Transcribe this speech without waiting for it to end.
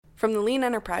From the Lean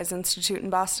Enterprise Institute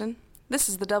in Boston, this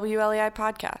is the WLEI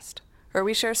podcast, where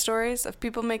we share stories of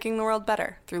people making the world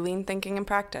better through lean thinking and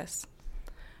practice.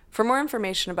 For more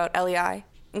information about LEI,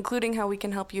 including how we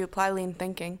can help you apply lean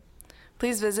thinking,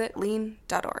 please visit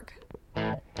lean.org.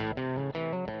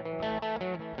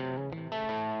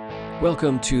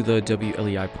 Welcome to the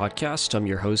WLEI podcast. I'm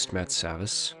your host, Matt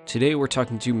Savis. Today we're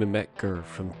talking to Mehmet Gur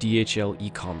from DHL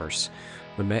eCommerce.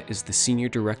 Mehmet is the Senior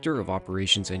Director of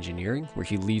Operations Engineering, where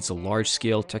he leads a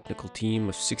large-scale technical team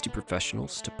of 60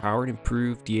 professionals to power and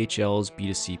improve DHL's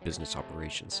B2C business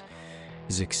operations.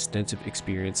 His extensive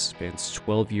experience spans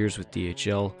 12 years with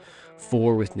DHL,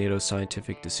 4 with NATO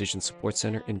Scientific Decision Support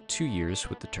Center, and 2 years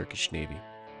with the Turkish Navy.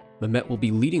 Mehmet will be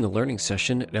leading a learning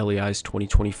session at LEI's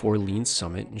 2024 Lean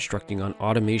Summit, instructing on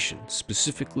automation,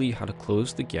 specifically how to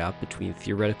close the gap between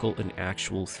theoretical and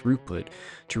actual throughput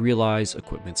to realize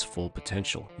equipment's full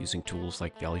potential, using tools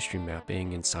like value stream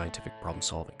mapping and scientific problem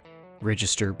solving.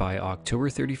 Register by October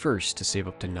 31st to save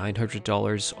up to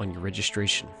 $900 on your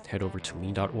registration. Head over to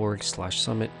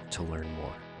lean.org/summit to learn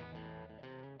more.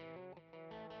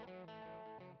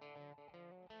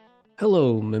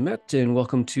 Hello, Mehmet, and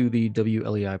welcome to the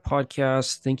WLEI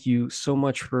podcast. Thank you so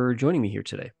much for joining me here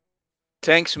today.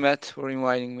 Thanks, Matt, for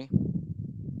inviting me.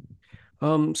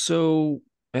 So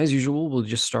as usual, we'll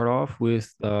just start off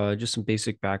with just some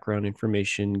basic background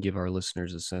information, give our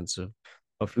listeners a sense of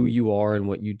who you are and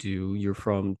what you do. You're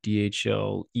from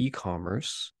DHL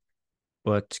eCommerce,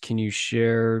 but can you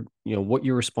share, what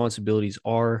your responsibilities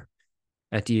are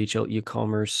at DHL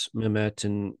eCommerce, Mehmet,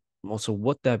 and also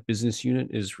what that business unit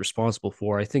is responsible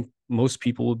for? I think most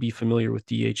people would be familiar with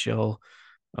DHL,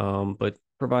 but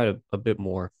provide a bit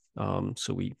more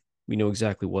so we know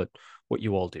exactly what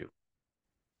you all do.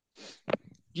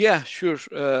 Yeah, sure.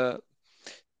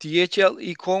 DHL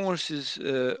e-commerce is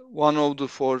one of the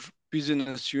 4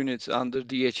 business units under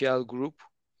DHL Group.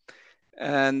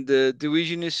 And the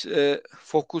division is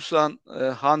focused on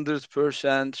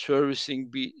 100% servicing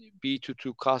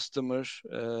B2B customers,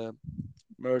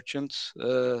 merchants,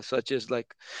 such as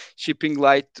like shipping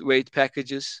lightweight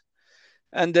packages.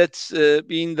 And that's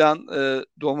being done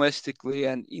domestically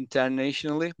and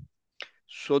internationally.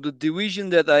 So the division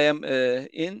that I am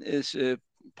in is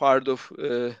part of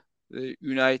the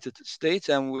United States,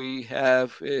 and we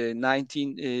have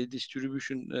 19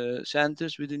 distribution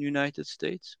centers within United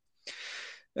States.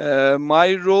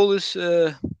 My role is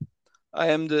I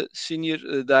am the Senior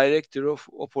Director of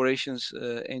Operations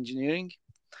Engineering.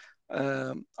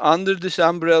 Under this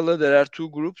umbrella, there are 2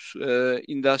 groups,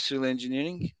 Industrial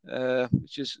Engineering,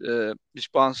 which is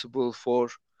responsible for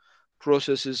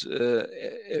processes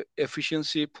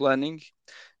efficiency planning,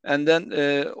 and then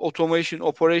automation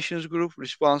operations group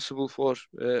responsible for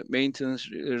maintenance,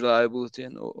 reliability,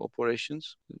 and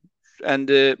operations.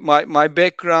 And my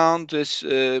background is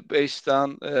based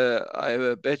on I have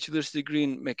a bachelor's degree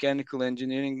in mechanical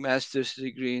engineering, master's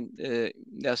degree in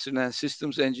industrial and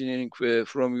systems engineering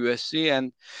from USC,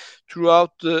 and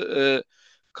throughout the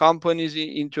company's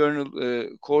internal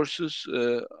courses,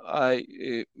 I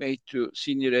made to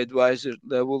senior advisor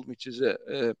level, which is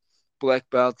a black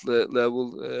belt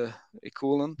level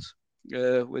equivalent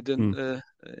within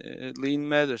lean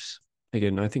matters.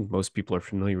 Again, I think most people are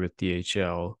familiar with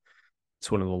DHL.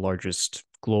 It's one of the largest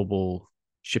global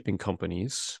shipping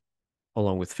companies,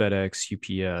 along with FedEx,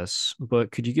 UPS. But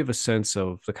could you give a sense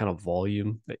of the kind of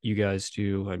volume that you guys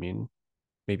do? I mean,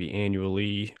 maybe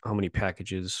annually, how many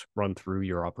packages run through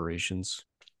your operations?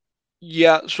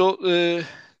 Yeah, so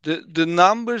the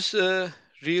numbers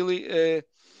really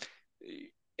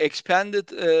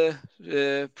expanded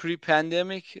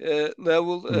pre-pandemic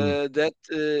level that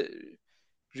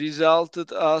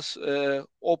resulted us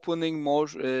opening more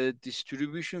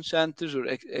distribution centers or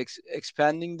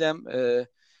expanding them.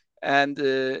 And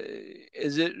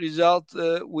as a result,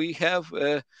 we have,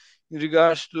 in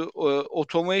regards to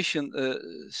automation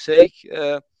sake,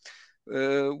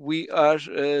 we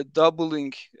are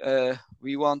doubling.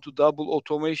 We want to double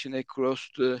automation across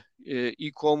the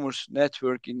e-commerce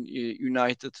network in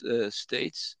United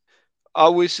States.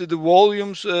 Obviously, the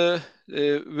volumes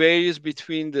varies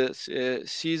between the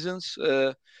seasons,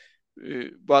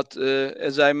 but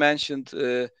as I mentioned,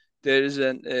 there is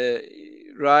a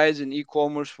rise in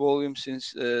e-commerce volume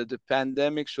since the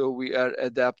pandemic, so we are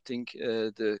adapting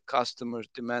the customer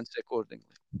demands accordingly.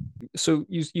 So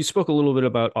you spoke a little bit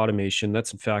about automation.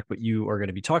 That's in fact what you are going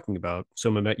to be talking about. So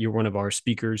Mehmet, you're one of our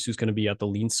speakers who's going to be at the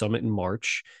Lean Summit in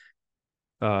March.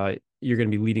 You're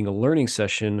going to be leading a learning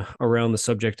session around the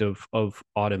subject of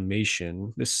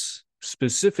automation. This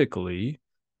specifically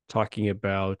talking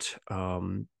about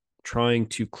trying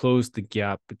to close the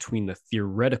gap between the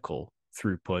theoretical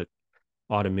throughput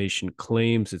automation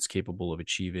claims it's capable of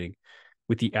achieving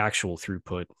with the actual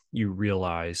throughput you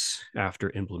realize after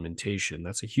implementation.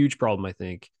 That's a huge problem, I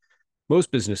think,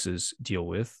 most businesses deal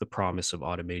with. The promise of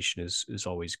automation is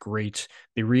always great.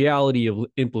 The reality of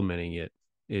implementing it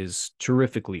is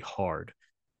terrifically hard.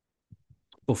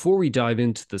 Before we dive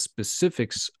into the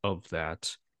specifics of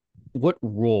that, what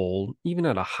role, even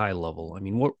at a high level, I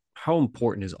mean, what how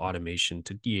important is automation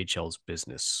to DHL's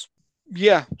business?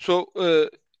 Yeah. So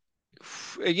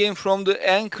again, from the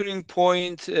anchoring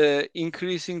point,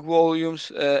 increasing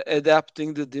volumes,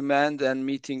 adapting the demand, and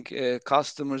meeting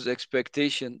customers'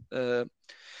 expectation.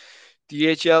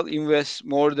 DHL invests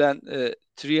more than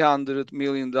 $300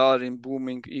 million in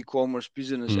booming e-commerce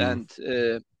business, Mm.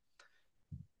 and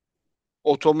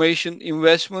automation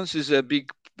investments is a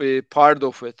big part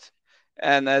of it.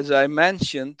 And as I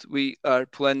mentioned, we are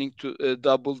planning to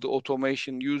double the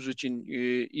automation usage in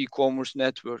e-commerce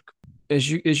network.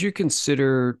 As you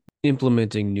consider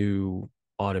implementing new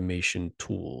automation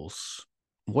tools,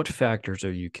 what factors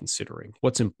are you considering?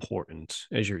 What's important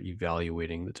as you're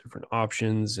evaluating the different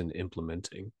options and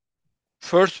implementing?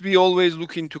 First, we always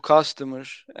look into customers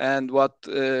and what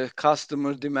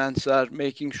customer demands are,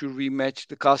 making sure we match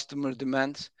the customer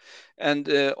demands. And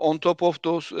on top of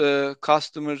those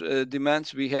customer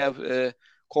demands, we have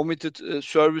committed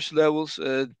service levels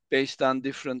based on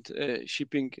different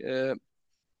shipping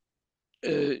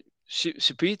uh,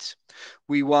 speeds.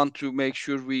 We want to make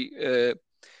sure we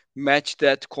match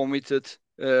that committed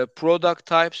product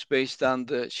types based on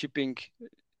the shipping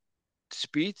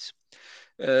speeds.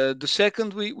 The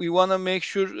second, we want to make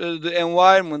sure the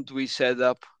environment we set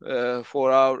up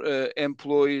for our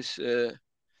employees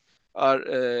are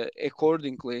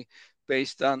accordingly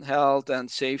based on health and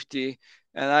safety.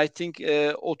 And I think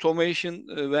automation,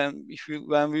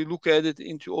 when we look at it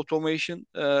into automation,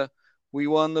 we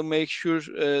want to make sure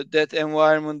that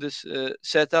environment is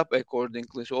set up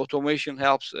accordingly. So automation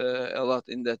helps a lot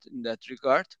in that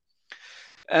regard.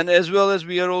 And as well as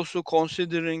we are also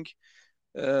considering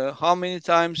how many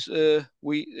times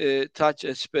we touch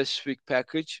a specific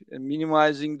package,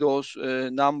 minimizing those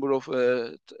number of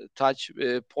touch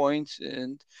points,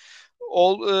 and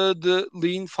all the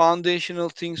lean foundational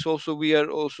things. Also, we are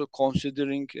also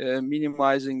considering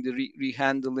minimizing the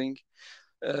rehandling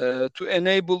to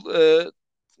enable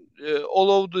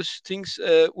all of these things.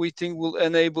 We think will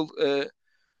enable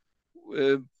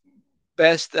uh,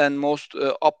 best and most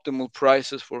optimal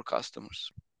prices for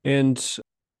customers. And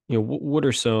what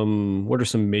are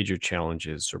some major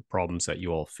challenges or problems that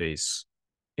you all face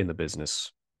in the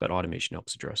business that automation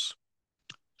helps address?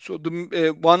 So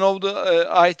the one of the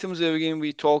items again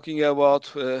we talking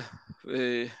about uh,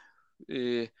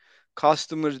 uh,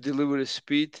 customer delivery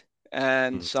speed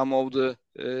and Mm. some of the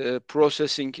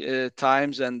processing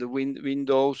times and the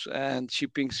windows and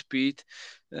shipping speed.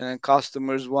 And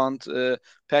customers want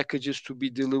packages to be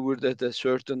delivered at a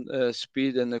certain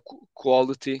speed and a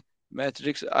quality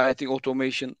metrics. I think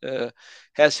automation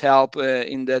has helped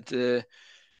in that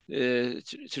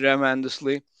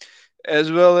tremendously,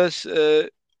 as well as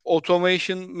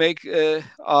automation make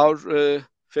our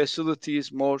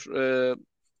facilities more uh,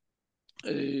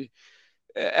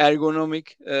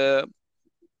 ergonomic,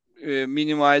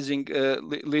 minimizing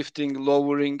lifting,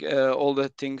 lowering, all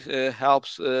that things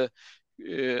helps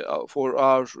for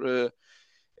our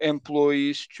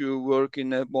employees to work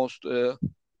in a most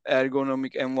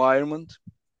ergonomic environment.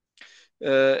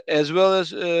 As well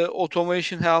as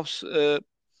automation helps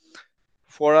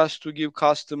for us to give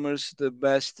customers the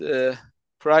best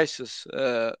prices,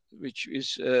 which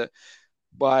is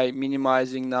by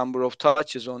minimizing number of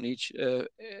touches on each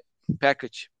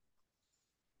package.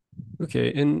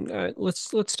 Okay, and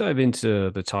let's dive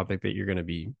into the topic that you're going to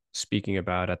be speaking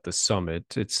about at the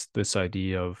summit. It's this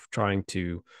idea of trying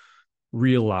to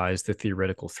realize the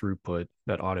theoretical throughput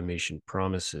that automation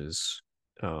promises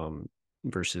um,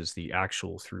 versus the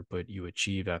actual throughput you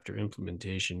achieve after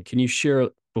implementation. Can you share,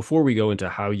 before we go into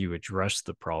how you address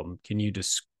the problem, can you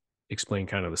just explain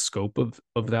kind of the scope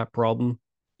of that problem?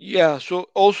 Yeah, so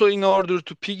also in order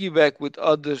to piggyback with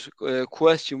other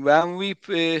question, when we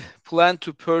plan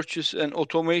to purchase an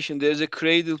automation, there's a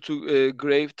cradle to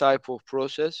grave type of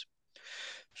process.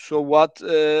 So what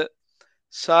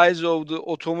size of the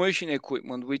automation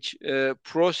equipment, which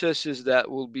processes that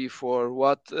will be for,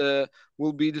 what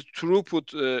will be the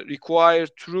throughput,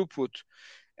 required throughput,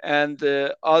 and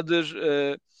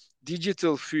other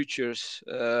digital features,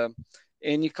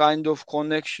 any kind of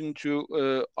connection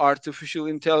to artificial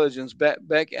intelligence,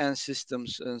 back-end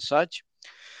systems and such.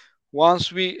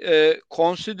 Once we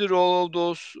consider all of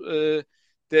those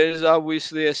There is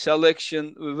obviously a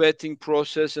selection, vetting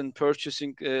process and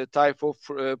purchasing type of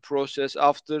process.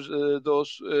 After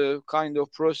those kind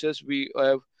of process, we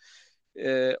have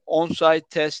on-site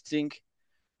testing,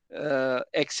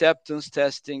 acceptance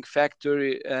testing,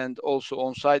 factory and also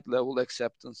on-site level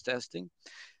acceptance testing.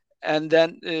 And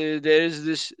then there is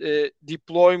this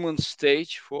deployment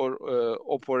stage for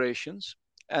operations.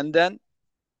 And then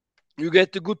you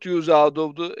get the good use out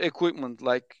of the equipment,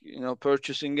 like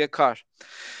purchasing a car.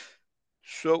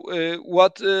 So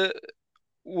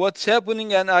what's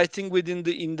happening, and I think within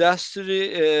the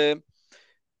industry,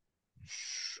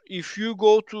 if you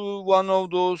go to one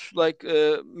of those like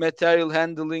material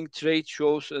handling trade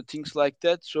shows, things like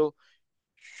that, so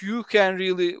you can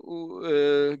really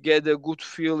get a good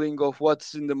feeling of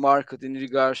what's in the market in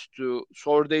regards to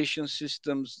sortation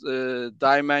systems,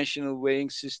 dimensional weighing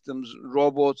systems,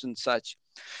 robots, and such.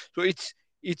 So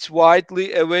it's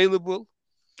widely available.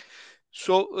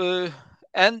 So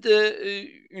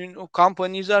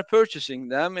companies are purchasing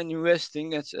them and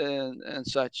investing and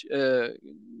such,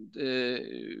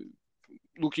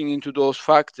 looking into those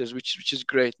factors, which is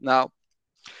great. Now,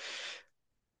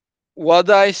 what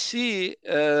I see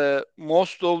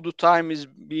most of the time is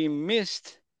being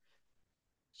missed.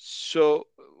 So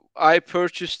I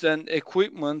purchased an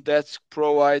equipment that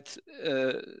provides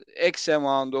X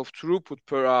amount of throughput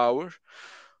per hour,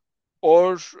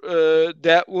 or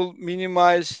that will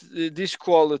minimize this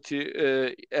quality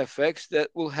effects that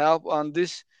will help on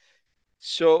this.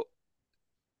 So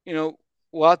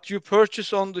what you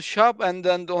purchase on the shop and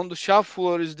then on the shop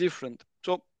floor is different.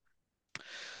 So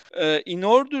in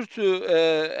order to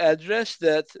address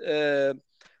that,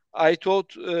 I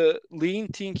thought lean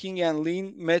thinking and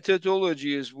lean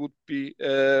methodologies would be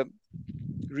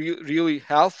really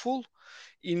helpful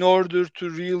in order to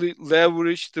really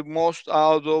leverage the most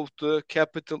out of the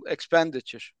capital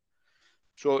expenditure.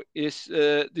 So is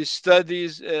the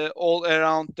studies all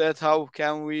around that? How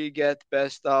can we get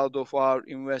best out of our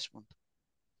investment?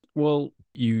 Well,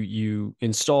 you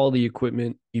install the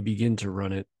equipment, you begin to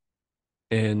run it,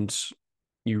 and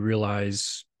you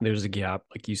realize there's a gap,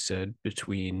 like you said,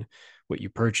 between what you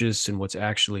purchased and what's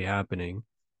actually happening.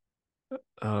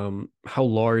 How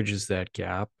large is that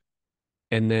gap?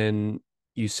 And then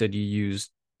you said you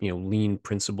used, lean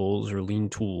principles or lean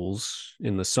tools.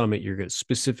 In the summit, you're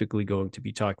specifically going to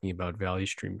be talking about value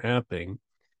stream mapping.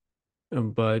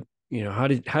 But how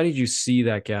did you see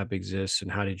that gap exist,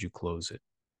 and how did you close it?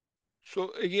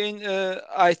 So again,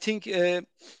 I think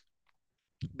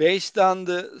based on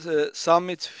the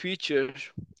summit feature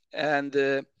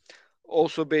and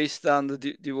also based on the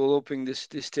developing this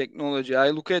technology, I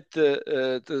look at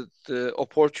the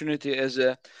opportunity as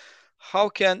a how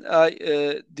can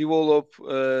I develop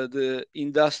the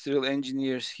industrial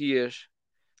engineers here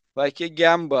like a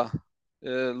Gamba.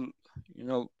 You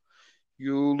know,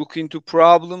 you look into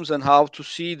problems and how to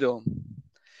see them,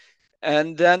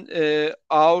 and then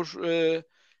our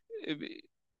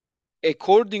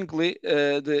accordingly,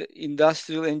 the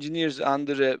industrial engineers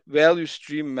under a value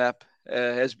stream map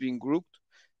has been grouped,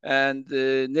 and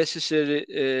necessary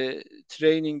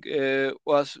training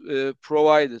was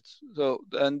provided. So,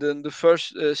 and then the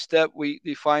first step, we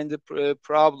define the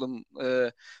problem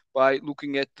by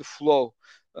looking at the flow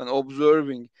and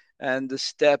observing and the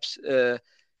steps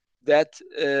that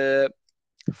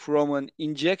from an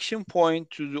injection point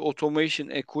to the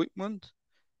automation equipment,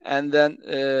 and then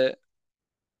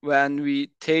when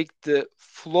we take the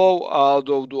flow out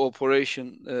of the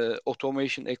operation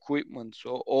automation equipment.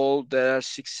 So all there are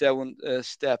 6 7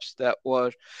 steps that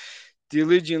were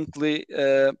diligently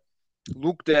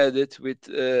looked at it with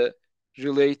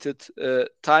related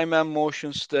time and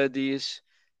motion studies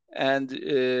and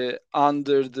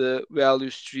under the value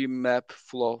stream map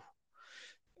flow.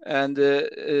 And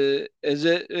as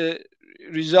a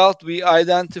result, we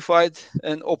identified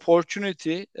an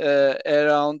opportunity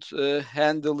around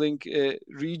handling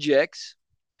rejects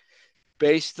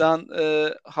based on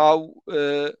how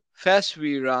fast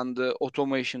we run the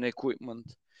automation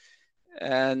equipment.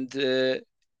 And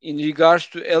in regards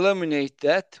to eliminate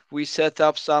that, we set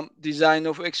up some design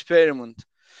of experiment.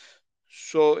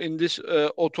 So in this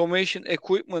automation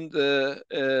equipment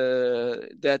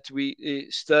that we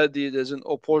studied as an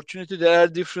opportunity, there are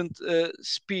different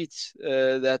speeds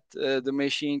that the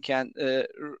machine can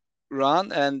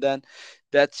run, and then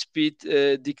that speed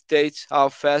dictates how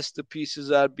fast the pieces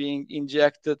are being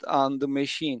injected on the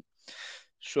machine.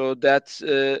 So that's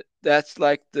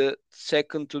like the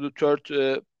second to the third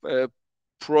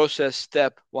process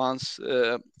step. Once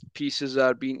pieces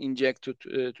are being injected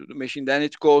to the machine, then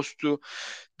it goes to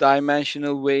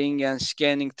dimensional weighing and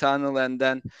scanning tunnel, and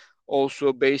then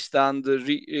also based on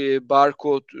the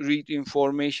barcode read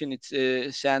information,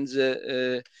 it sends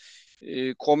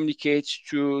communicates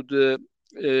to the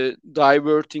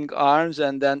diverting arms,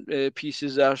 and then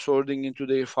pieces are sorting into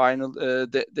their final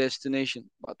destination.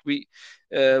 But we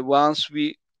once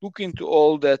we look into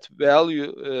all that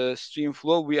value stream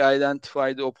flow, we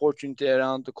identify the opportunity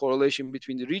around the correlation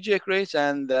between the reject rates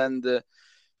and then the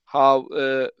how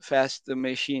fast the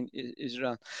machine is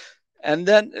run. And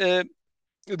then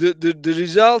the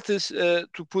result is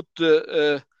to put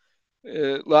the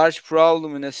large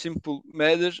problem in a simple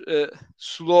manner,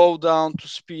 slow down to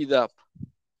speed up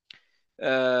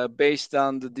based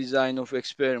on the design of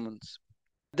experiments.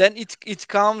 Then it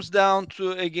comes down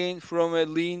to, again, from a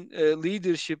lean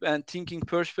leadership and thinking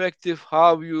perspective,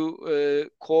 how you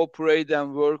cooperate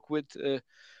and work with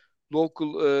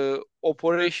local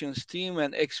operations team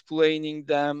and explaining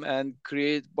them and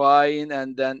create buy-in,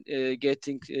 and then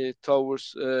getting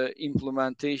towards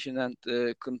implementation and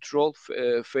control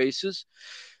phases,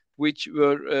 which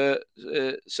were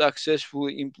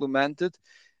successfully implemented.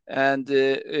 And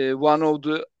one of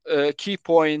the key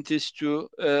point is to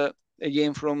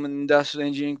again, from an industrial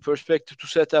engineering perspective, to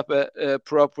set up a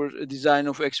proper design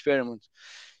of experiment.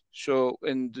 So,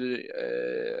 and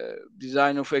the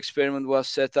design of experiment was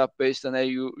set up based on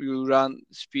you run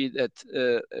speed at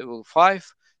level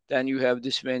 5, then you have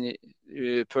this many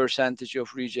percentage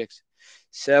of rejects,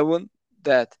 7,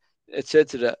 that,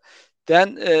 etc.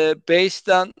 Then, based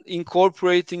on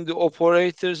incorporating the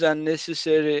operators and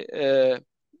necessary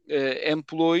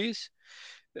employees,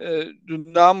 the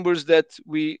numbers that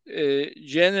we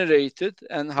generated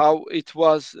and how it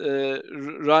was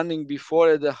running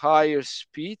before at the higher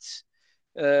speeds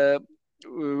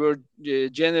were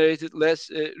generated less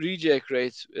reject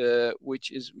rates,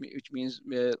 which means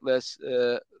less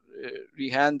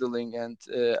rehandling, and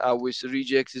obviously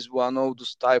reject is one of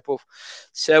those type of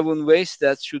 7 ways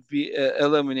that should be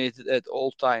eliminated at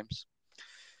all times.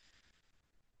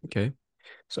 Okay.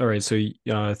 So, all right. So,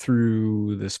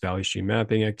 through this value stream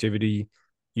mapping activity,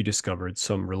 you discovered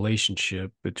some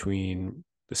relationship between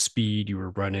the speed you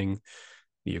were running,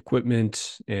 the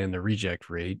equipment, and the reject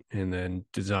rate, and then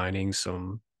designing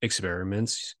some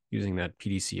experiments using that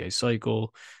PDCA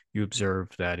cycle. You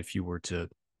observed that if you were to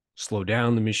slow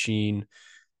down the machine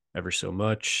ever so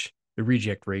much, the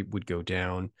reject rate would go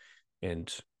down and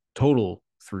total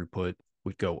throughput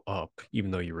would go up,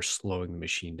 even though you were slowing the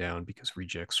machine down because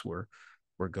rejects were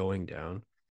going down.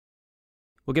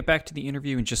 We'll get back to the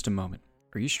interview in just a moment.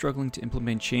 Are you struggling to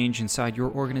implement change inside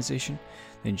your organization?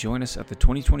 Then join us at the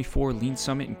 2024 Lean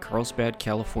Summit in Carlsbad,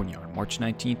 California on March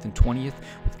 19th and 20th,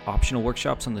 with optional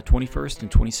workshops on the 21st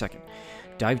and 22nd.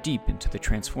 Dive deep into the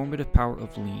transformative power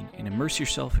of Lean and immerse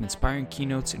yourself in inspiring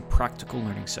keynotes and practical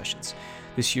learning sessions.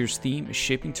 This year's theme is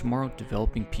Shaping Tomorrow,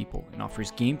 Developing People, and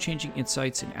offers game-changing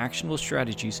insights and actionable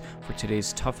strategies for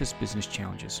today's toughest business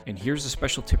challenges. And here's a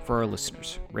special tip for our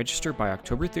listeners. Register by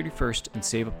October 31st and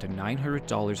save up to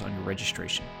 $900 on your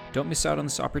registration. Don't miss out on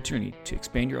this opportunity to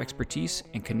expand your expertise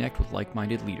and connect with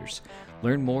like-minded leaders.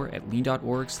 Learn more at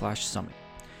lean.org/summit.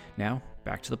 Now,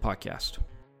 back to the podcast.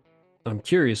 I'm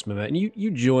curious, Mehmet, and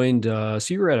you joined, so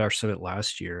you were at our summit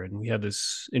last year, and we had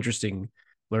this interesting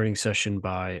learning session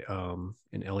by an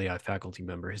LEI faculty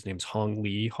member. His name's Hong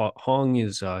Lee. Hong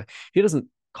is, he doesn't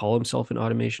call himself an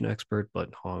automation expert, but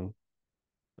Hong,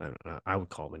 I don't know, I would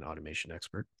call him an automation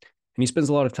expert. And he spends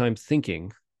a lot of time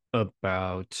thinking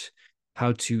about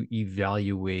how to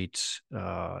evaluate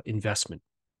investment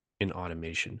in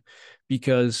automation,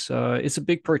 because it's a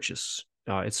big purchase.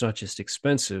 It's not just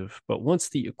expensive, but once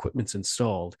the equipment's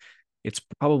installed, it's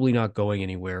probably not going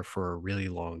anywhere for a really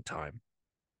long time.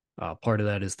 Part of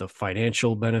that is the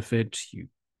financial benefit. You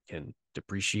can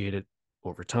depreciate it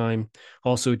over time.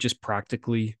 Also, just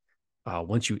practically,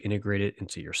 once you integrate it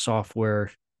into your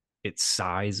software, its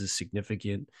size is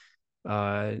significant.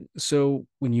 So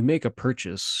when you make a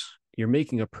purchase, you're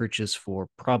making a purchase for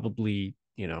probably,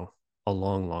 a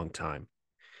long, long time.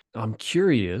 I'm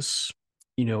curious,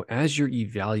 as you're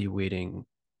evaluating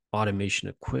automation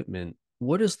equipment,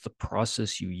 what is the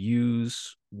process you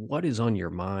use? What is on your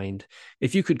mind?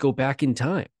 If you could go back in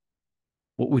time,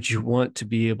 what would you want to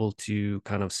be able to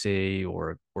kind of say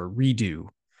or redo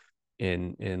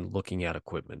in looking at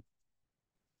equipment?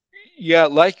 Yeah,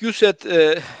 like you said,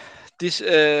 this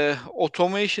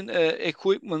automation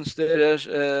equipments, there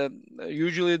are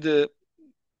usually the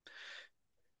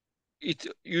it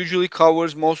usually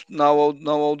covers most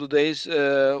nowadays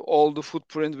all the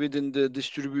footprint within the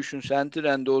distribution center,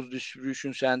 and those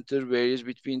distribution center varies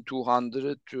between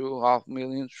 200 to half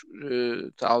million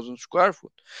thousand square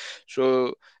foot.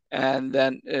 So and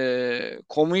then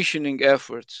commissioning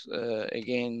efforts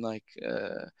again like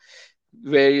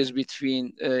varies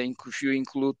between if you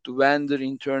include the vendor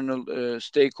internal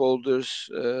stakeholders,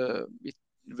 it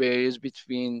varies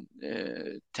between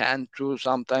 10 to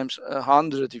sometimes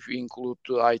 100 if you include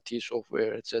the IT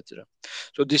software, etc.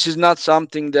 So this is not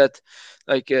something that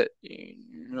like a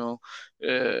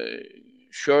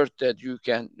shirt that you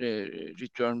can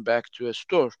return back to a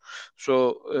store.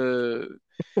 So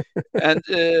and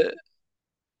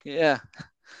yeah,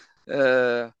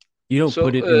 uh, You don't so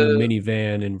put it in a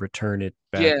minivan and return it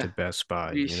back yeah, to Best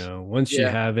Buy. we Once you yeah.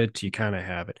 have it, you kind of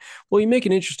have it. Well, you make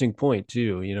an interesting point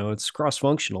too. It's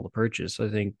cross-functional, the purchase. I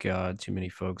think too many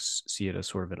folks see it as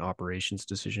sort of an operations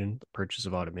decision, the purchase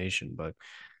of automation. But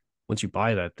once you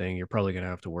buy that thing, you're probably going to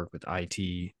have to work with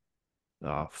IT.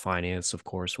 Finance, of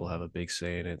course, will have a big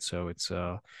say in it. So it's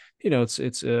a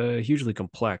hugely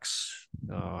complex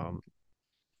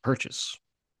purchase.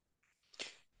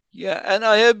 Yeah, and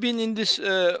I have been in this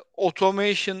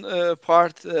automation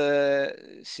part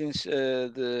since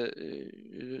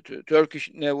the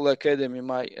Turkish Naval Academy.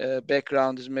 My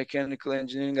background is mechanical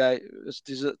engineering. I was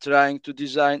trying to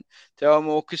design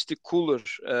thermoacoustic cooler,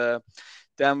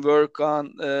 then work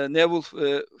on naval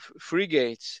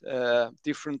frigates,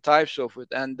 different types of it,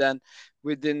 and then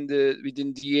within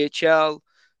DHL,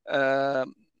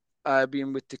 I've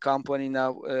been with the company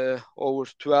now over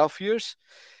 12 years.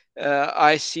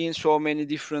 I've seen so many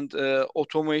different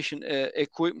automation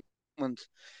equipment.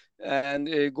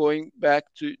 And going back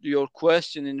to your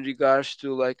question in regards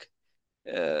to like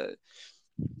uh,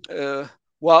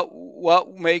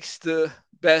 what makes the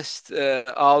best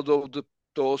out of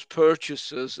those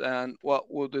purchases and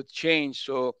what would it change?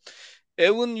 So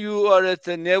even you are at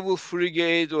a naval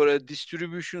frigate or a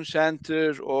distribution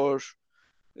center or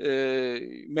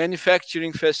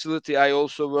manufacturing facility, I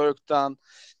also worked on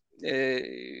uh,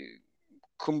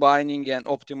 combining and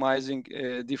optimizing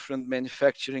different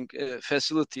manufacturing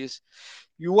facilities.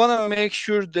 You want to make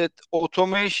sure that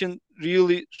automation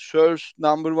really serves,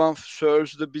 number one,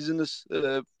 serves the business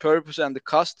purpose and the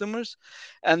customers,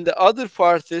 and the other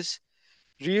part is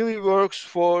really works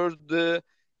for the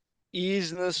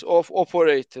easiness of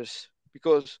operators,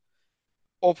 because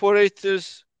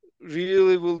operators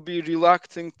really will be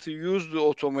reluctant to use the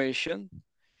automation,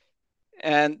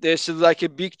 and there's like a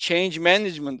big change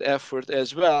management effort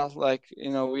as well. Like,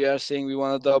 we are saying we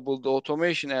want to double the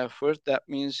automation effort. That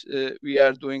means we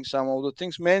are doing some of the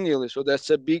things manually, so that's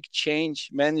a big change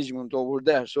management over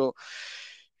there. So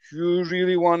you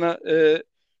really want to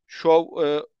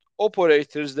show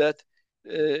operators that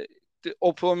the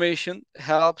automation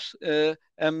helps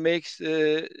and makes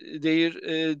their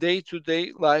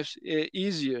day-to-day lives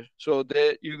easier. So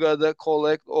that you gotta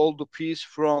collect all the piece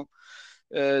from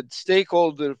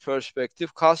stakeholder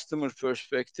perspective, customer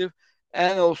perspective,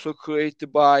 and also create the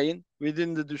buy-in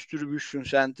within the distribution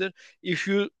center. If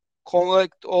you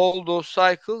collect all those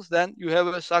cycles, then you have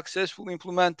a successful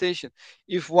implementation.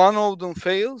 If one of them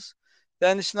fails,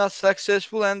 then it's not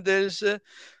successful, and there is a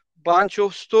bunch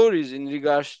of stories in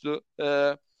regards to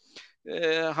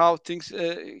how things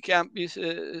can be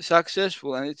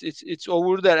successful, and it's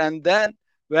over there. And then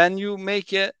when you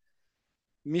make a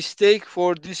mistake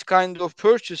for this kind of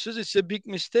purchases, it's a big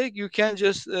mistake. You can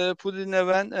just put it in a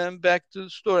van and back to the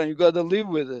store, and you got to live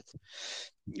with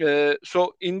it.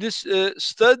 So in this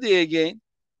study again,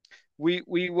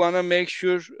 we want to make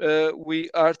sure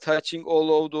we are touching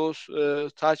all of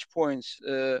those touch points.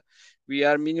 We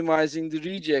are minimizing the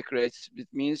reject rates. It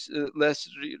means less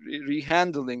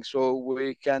rehandling, so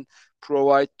we can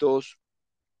provide those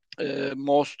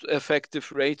most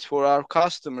effective rates for our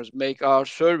customers, make our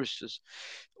services.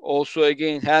 Also,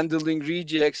 again, handling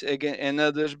rejects, again,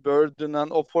 another burden on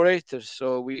operators.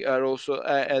 So we are also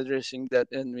addressing that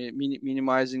and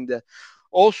minimizing that.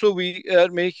 Also, we are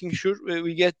making sure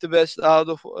we get the best out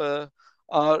of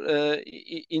our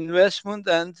investment,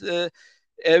 and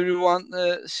everyone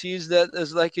sees that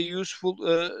as like a useful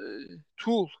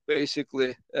tool,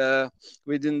 basically,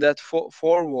 within that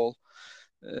four wall.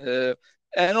 Uh,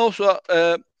 and also,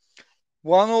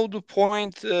 one of the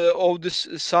point of this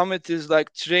summit is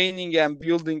like training and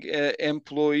building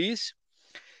employees.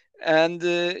 And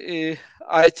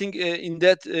I think in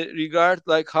that regard,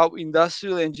 like how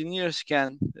industrial engineers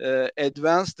can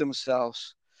advance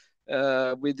themselves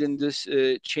within this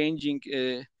changing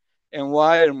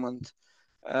environment.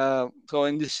 So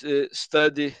in this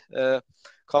study,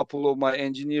 couple of my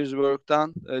engineers worked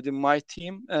on in my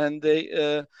team, and they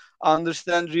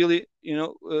understand really,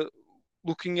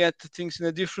 looking at the things in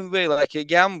a different way, like a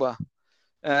gamba,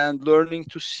 and learning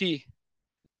to see.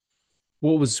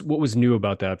 What was new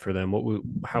about that for them?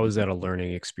 How was that a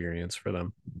learning experience for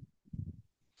them?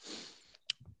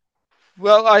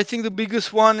 Well, I think the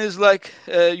biggest one is like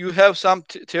you have some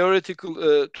theoretical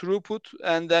throughput,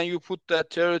 and then you put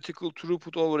that theoretical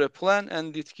throughput over a plan,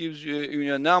 and it gives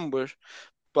you a number.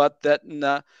 But that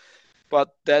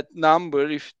number,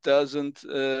 if it doesn't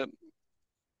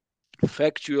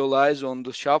factualize on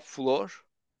the shop floor,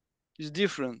 is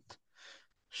different.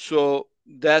 So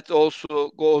that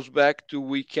also goes back to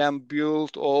we can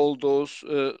build all those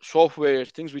software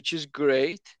things, which is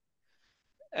great,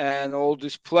 and all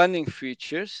these planning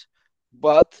features.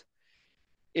 But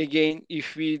again,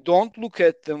 if we don't look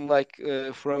at them like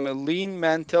from a lean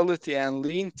mentality and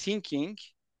lean thinking,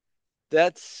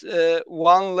 that's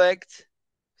one-legged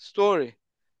story.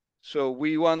 So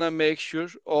we want to make sure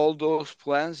all those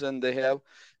plans, and they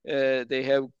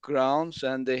have grounds,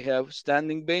 and they have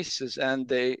standing bases, and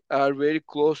they are very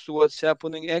close to what's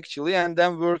happening actually, and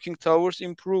then working towards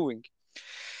improving.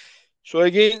 So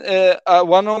again,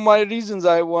 one of my reasons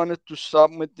I wanted to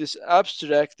submit this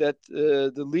abstract, that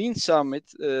the Lean Summit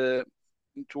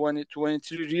in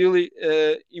 2023 really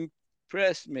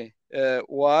impressed me.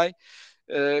 Why?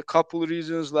 A couple of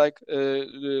reasons, like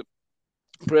the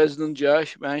President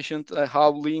Josh mentioned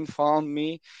how Lean found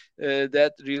me.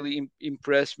 That really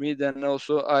impressed me. Then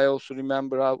also, I also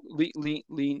remember how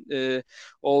Lean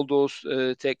all those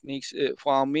techniques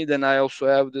found me. Then I also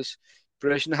have this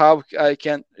impression how I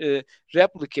can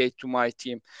replicate to my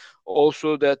team.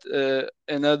 Also, that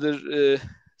another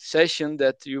session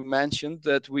that you mentioned,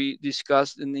 that we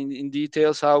discussed in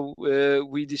details how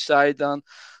we decide on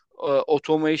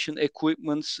automation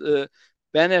equipment's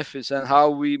benefits, and how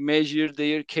we measure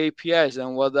their KPIs,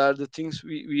 and what are the things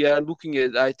we are looking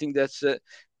at. I think that's a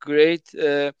great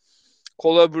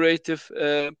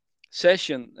collaborative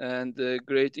session, and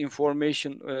great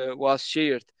information was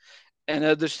shared.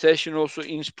 Another session also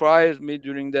inspired me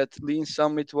during that Lean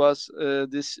Summit was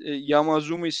this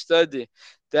Yamazumi study.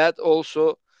 That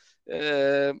also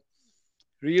uh,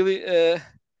 really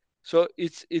so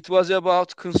it was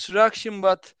about construction,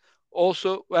 but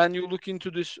also when you look into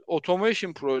this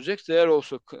automation projects, they are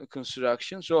also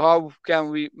construction. So how can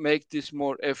we make this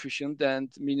more efficient and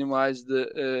minimize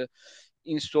the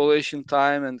installation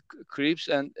time and creeps?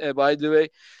 And by the way,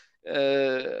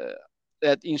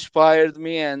 that inspired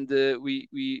me, and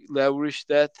we leveraged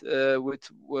that with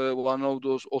one of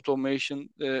those automation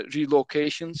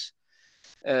relocations.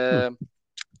 Hmm. Uh,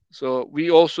 so we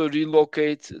also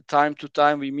relocate time to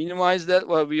time. We minimize that,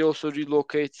 while we also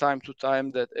relocate time to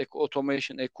time that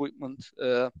automation equipment.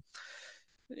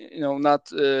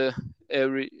 Not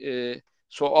every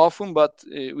so often, but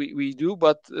we do.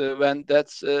 But when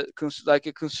that's like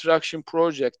a construction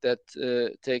project that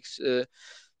takes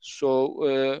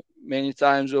so many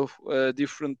times of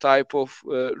different type of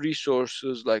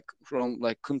resources, like from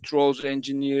like controls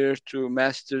engineer to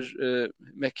master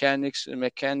mechanics,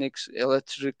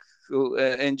 electrical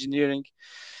engineering.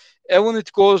 Even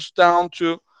it goes down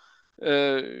to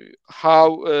uh,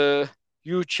 how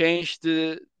you change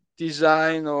the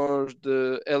design or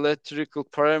the electrical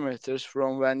parameters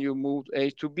from when you moved A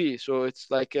to B. So it's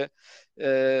like a,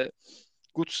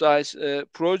 good size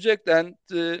project, and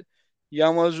the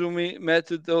Yamazumi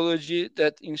methodology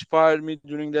that inspired me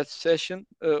during that session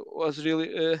was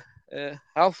really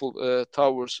helpful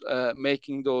towards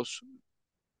making those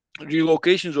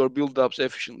relocations or build-ups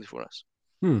efficiently for us.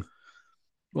 Hmm.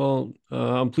 Well,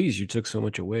 I'm pleased you took so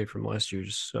much away from last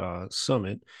year's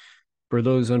summit. For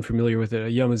those unfamiliar with it, a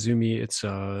Yamazumi, it's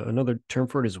another term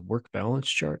for it is work balance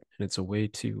chart, and it's a way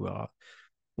to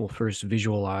well, first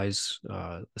visualize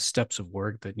the steps of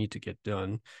work that need to get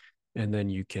done, and then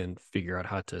you can figure out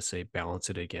how to say balance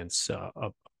it against a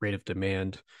rate of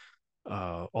demand.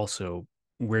 Also,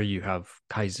 where you have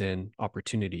Kaizen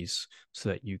opportunities, so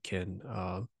that you can,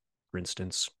 for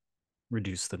instance,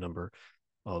 reduce the number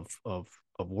of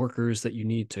workers that you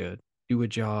need to do a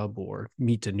job, or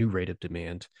meet a new rate of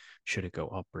demand should it go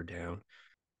up or down.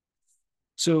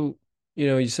 So,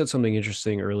 you said something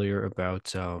interesting earlier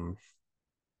about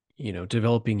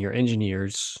developing your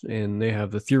engineers, and they have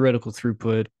the theoretical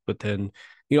throughput, but then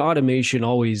automation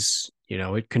always,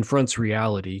 it confronts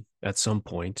reality at some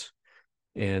point.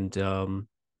 And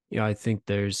I think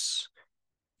there's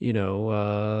you know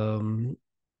um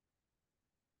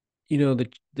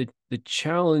the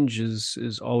challenge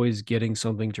is always getting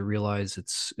something to realize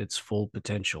its full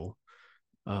potential.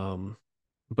 um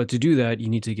but to do that, you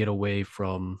need to get away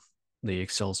from the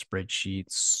Excel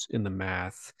spreadsheets, in the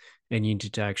math, and you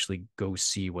need to actually go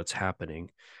see what's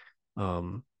happening.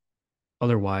 Um,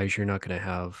 Otherwise, you're not going to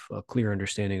have a clear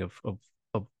understanding of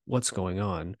what's going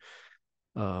on.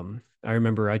 I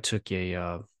remember I took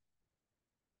a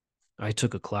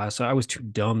class. I was too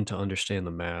dumb to understand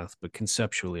the math, but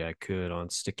conceptually I could on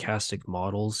stochastic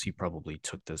models. You probably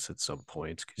took this at some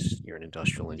point because you're an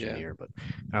industrial Yeah. engineer, but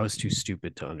I was too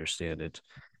stupid to understand it.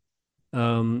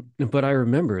 But I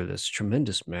remember this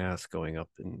tremendous math going up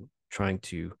and trying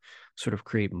to sort of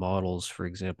create models, for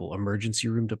example, emergency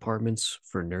room departments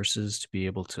for nurses to be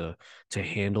able to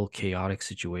handle chaotic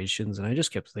situations. And I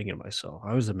just kept thinking to myself,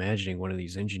 I was imagining one of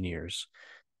these engineers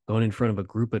going in front of a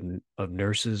group of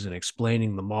nurses and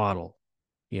explaining the model,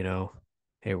 you know,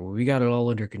 hey, well, we got it all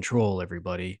under control,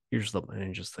 everybody. Here's the,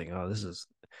 and just think, oh,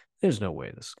 there's no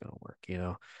way this is going to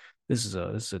work. This is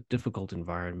a difficult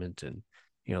environment. And,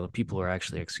 the people who are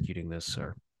actually executing this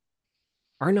are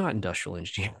not industrial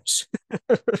engineers.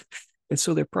 And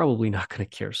so they're probably not going to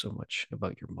care so much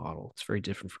about your model. It's very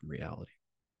different from reality.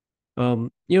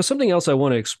 Something else I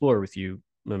want to explore with you,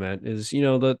 Mehmet, is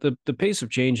the pace of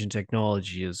change in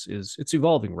technology is it's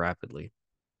evolving rapidly.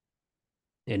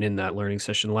 And in that learning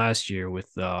session last year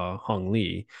with Hong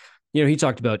Lee, he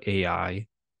talked about AI.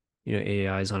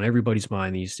 AI is on everybody's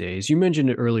mind these days. You mentioned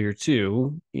it earlier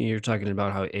too. You're talking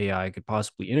about how AI could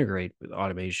possibly integrate with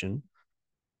automation.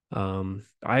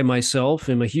 I myself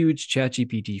am a huge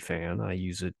ChatGPT fan. I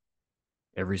use it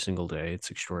every single day.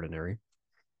 It's extraordinary.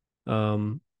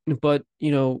 But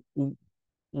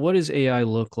what does AI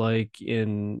look like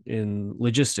in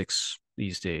logistics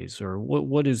these days, or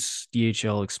what is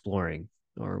DHL exploring,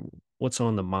 or what's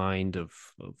on the mind of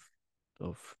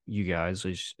you guys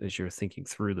as you're thinking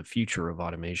through the future of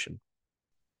automation?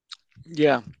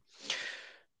 Yeah.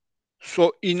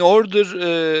 So in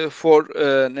order for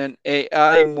an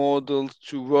AI model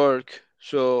to work,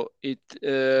 so it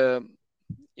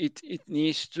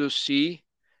needs to see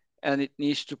and it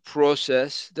needs to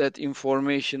process that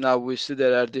information. Obviously,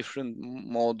 there are different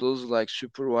models like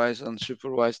supervised,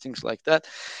 unsupervised, things like that.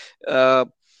 Uh,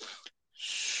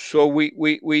 so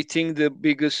we think the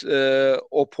biggest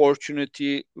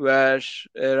opportunity where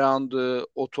around the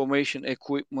automation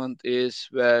equipment is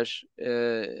where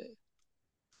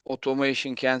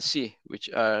automation can see, which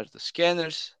are the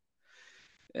scanners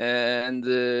and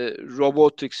the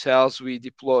robotic cells we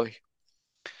deploy.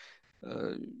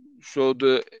 Uh, so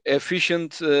the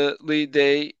efficiently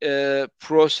they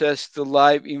process the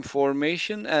live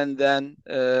information and then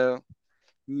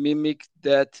mimic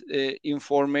that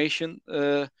information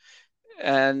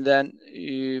and then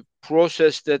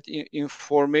process that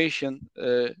information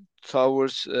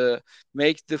towards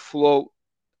make the flow,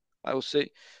 I would say,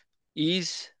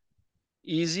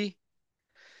 easy.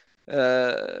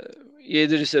 uh,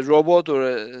 Either it's a robot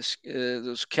or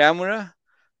those camera.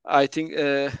 I think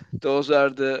those are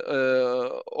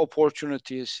the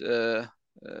opportunities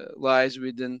lies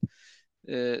within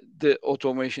the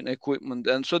automation equipment,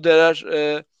 and so there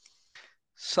are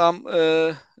some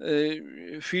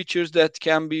features that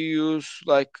can be used,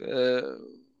 like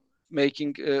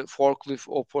making forklift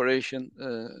operation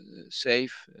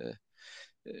safe,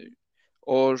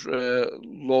 or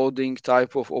loading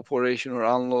type of operation or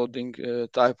unloading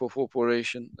type of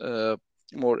operation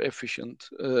more efficient.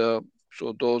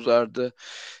 So those are the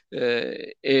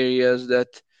areas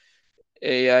that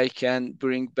AI can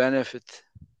bring benefit,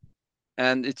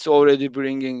 and it's already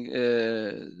bringing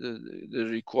the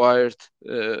required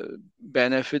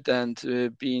benefit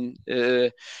and being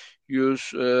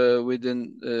used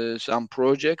within some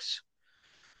projects.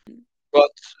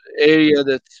 But area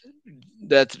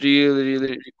that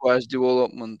really requires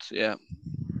development. Yeah.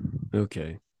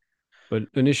 Okay, but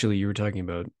initially you were talking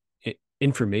about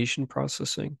information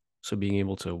processing. So being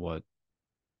able to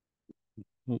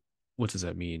what does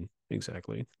that mean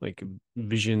exactly? Like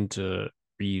vision to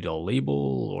read a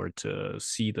label or to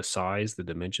see the size, the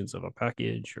dimensions of a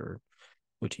package, or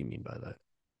what do you mean by that?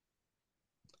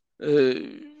 uh,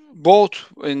 Both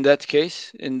in that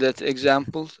case, in that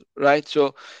example, right?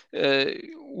 So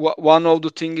one of the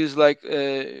things is like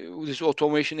this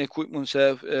automation equipments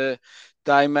have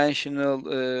dimensional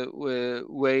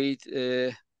weight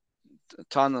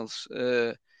tunnels,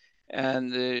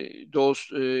 and those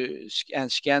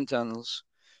and scan tunnels,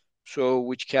 so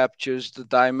which captures the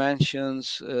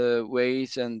dimensions,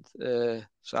 weight, and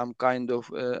some kind of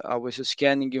obviously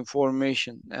scanning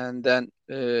information, and then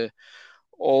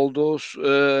all those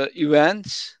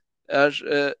events are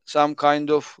some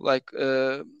kind of like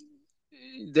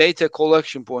data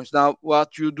collection points. Now,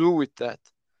 what you do with that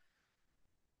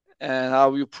and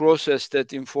how you process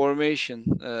that information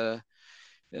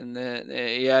and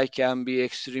AI can be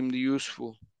extremely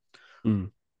useful.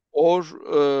 Mm. Or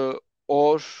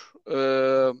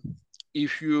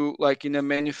if you like in a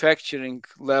manufacturing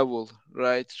level,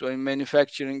 right? So in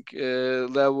manufacturing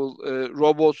level,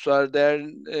 robots are there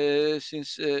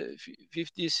since 50s,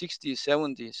 60s,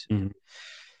 70s. Mm.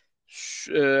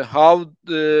 How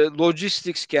the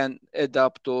logistics can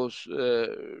adapt those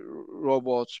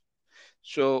robots.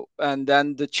 So, and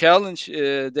then the challenge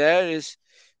there is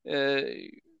uh,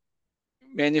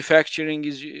 manufacturing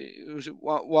is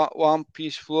one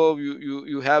piece flow.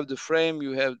 You have the frame,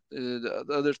 you have the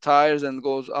other tires, and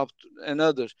goes up to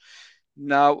another.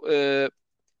 Now there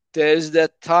is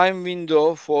that time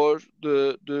window for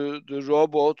the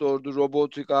robot or the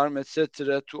robotic arm,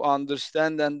 etc., to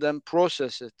understand and then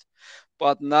process it.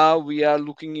 But now we are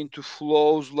looking into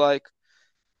flows like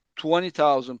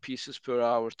 20,000 pieces per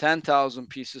hour, 10,000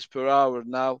 pieces per hour.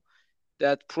 Now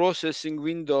that processing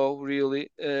window really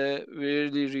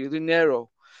narrow.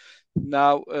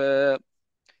 Now,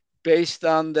 based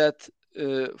on that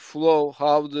flow,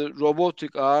 how the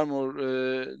robotic arm or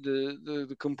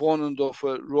the component of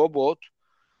a robot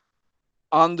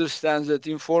understands that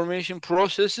information,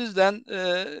 processes, then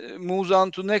moves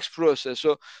on to next process.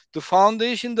 So the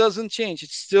foundation doesn't change.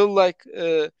 It's still like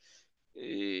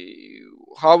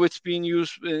how it's being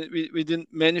used within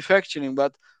manufacturing,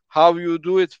 but how you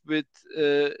do it with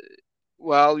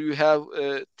while you have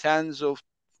tens of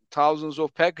thousands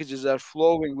of packages are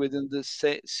flowing within the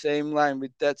same line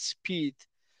with that speed.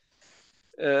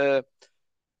 Uh,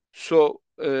 so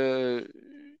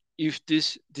if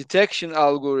this detection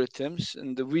algorithms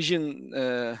and the vision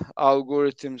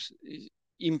algorithms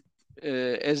imp,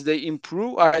 as they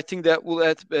improve, I think that will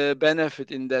add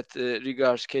benefit in that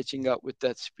regards, catching up with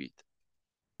that speed.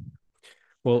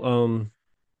 Well,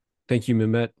 thank you,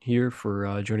 Mehmet, here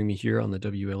for joining me here on the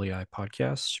WLEI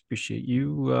podcast. Appreciate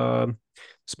you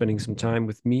spending some time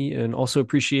with me, and also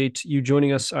appreciate you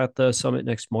joining us at the summit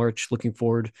next March. Looking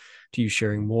forward to you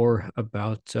sharing more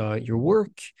about your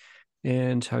work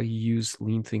and how you use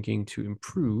lean thinking to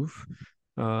improve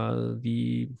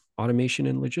the automation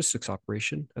and logistics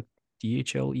operation at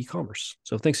DHL e-commerce.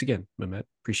 So thanks again, Mehmet.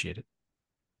 Appreciate it.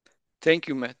 Thank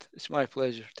you, Matt. It's my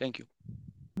pleasure. Thank you.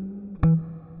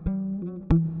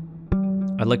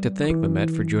 I'd like to thank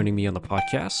Mehmet for joining me on the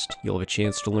podcast. You'll have a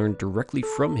chance to learn directly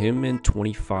from him and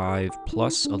 25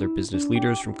 plus other business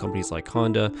leaders from companies like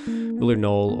Honda,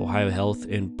 MillerKnoll, Ohio Health,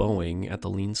 and Boeing at the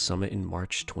Lean Summit in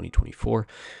March 2024.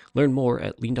 Learn more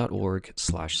at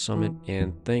lean.org/summit,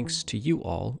 and thanks to you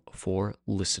all for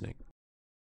listening.